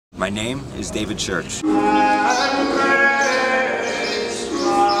My name is David Church, and I'm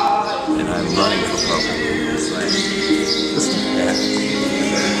running for Pope.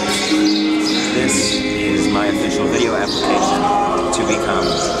 This is my official video application to become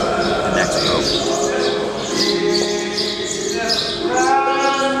the next Pope.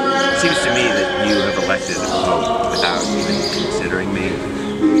 It seems to me that you have elected a Pope without even considering me.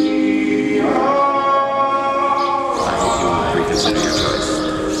 I hope you will reconsider your choice.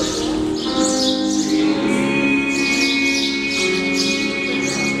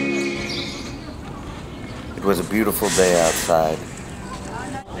 It was a beautiful day outside.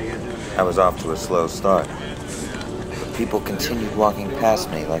 I was off to a slow start, but people continued walking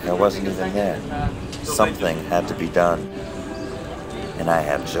past me like I wasn't even there. Something had to be done, and I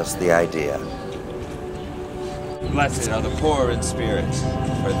had just the idea. Blessed are the poor in spirit,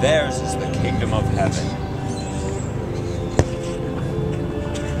 for theirs is the kingdom of heaven.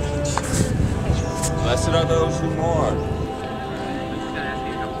 Blessed are those who mourn.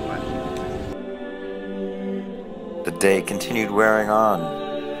 The day continued wearing on.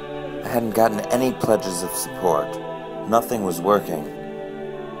 I hadn't gotten any pledges of support. Nothing was working.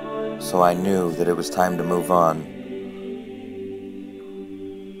 So I knew that it was time to move on.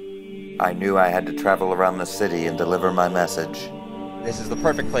 I knew I had to travel around the city and deliver my message. This is the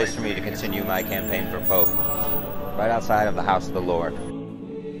perfect place for me to continue my campaign for Pope, right outside of the house of the Lord.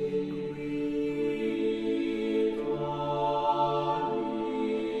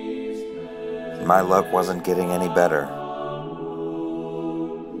 My luck wasn't getting any better.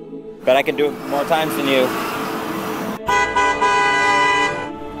 Bet I can do it more times than you.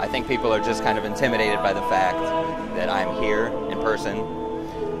 I think people are just kind of intimidated by the fact that I'm here in person.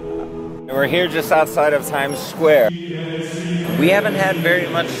 We're here just outside of Times Square. We haven't had very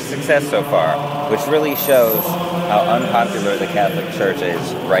much success so far, which really shows how unpopular the Catholic Church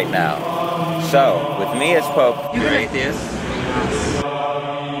is right now. So, with me as Pope, you're an atheist.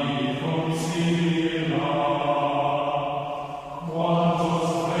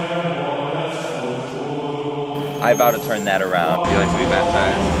 I vow to turn that around. Would you like to be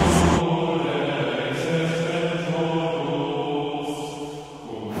baptized?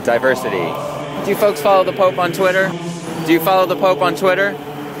 Diversity. Do you folks follow the Pope on Twitter? Do you follow the Pope on Twitter?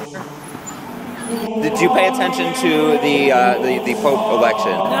 Did you pay attention to the Pope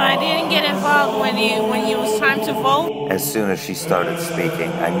election? No, I didn't get involved when it was time to vote. As soon as she started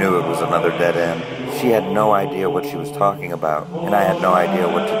speaking, I knew it was another dead end. She had no idea what she was talking about, and I had no idea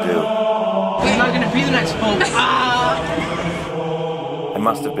what to do. He's not going to be the next Pope. I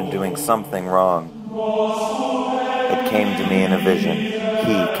must have been doing something wrong. It came to me in a vision.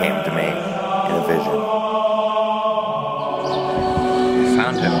 He came to me in a vision. We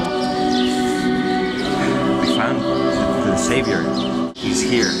found him. We found the Savior. He's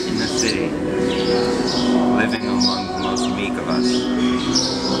here in the city, living among the most meek of us.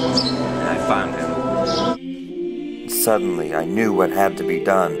 And I found him. Suddenly, I knew what had to be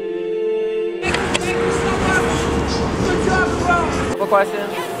done. Couple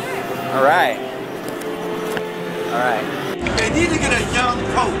questions? All right. They need to get a young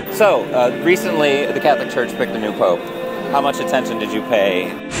Pope. So, recently the Catholic Church picked a new Pope. How much attention did you pay?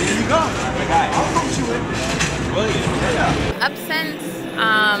 Here you go. I'll vote you in. William, yeah. Up since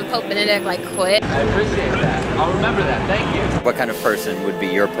Pope Benedict quit. I appreciate that. I'll remember that. Thank you. What kind of person would be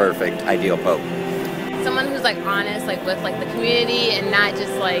your perfect ideal Pope? Someone who's honest, with the community and not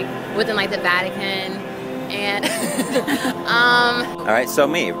just within the Vatican. And all right, so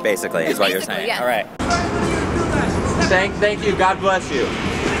me basically is what you're saying. Yes. All right. Thank you. God bless you.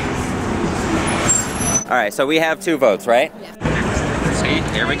 All right, so we have 2 votes, right? Yes. See,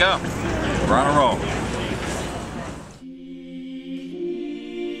 here we go. We're on a roll.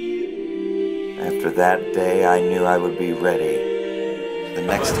 After that day, I knew I would be ready. The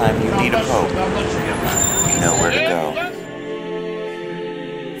next time you need a Pope, you know where to go.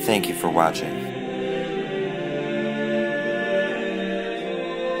 Thank you for watching.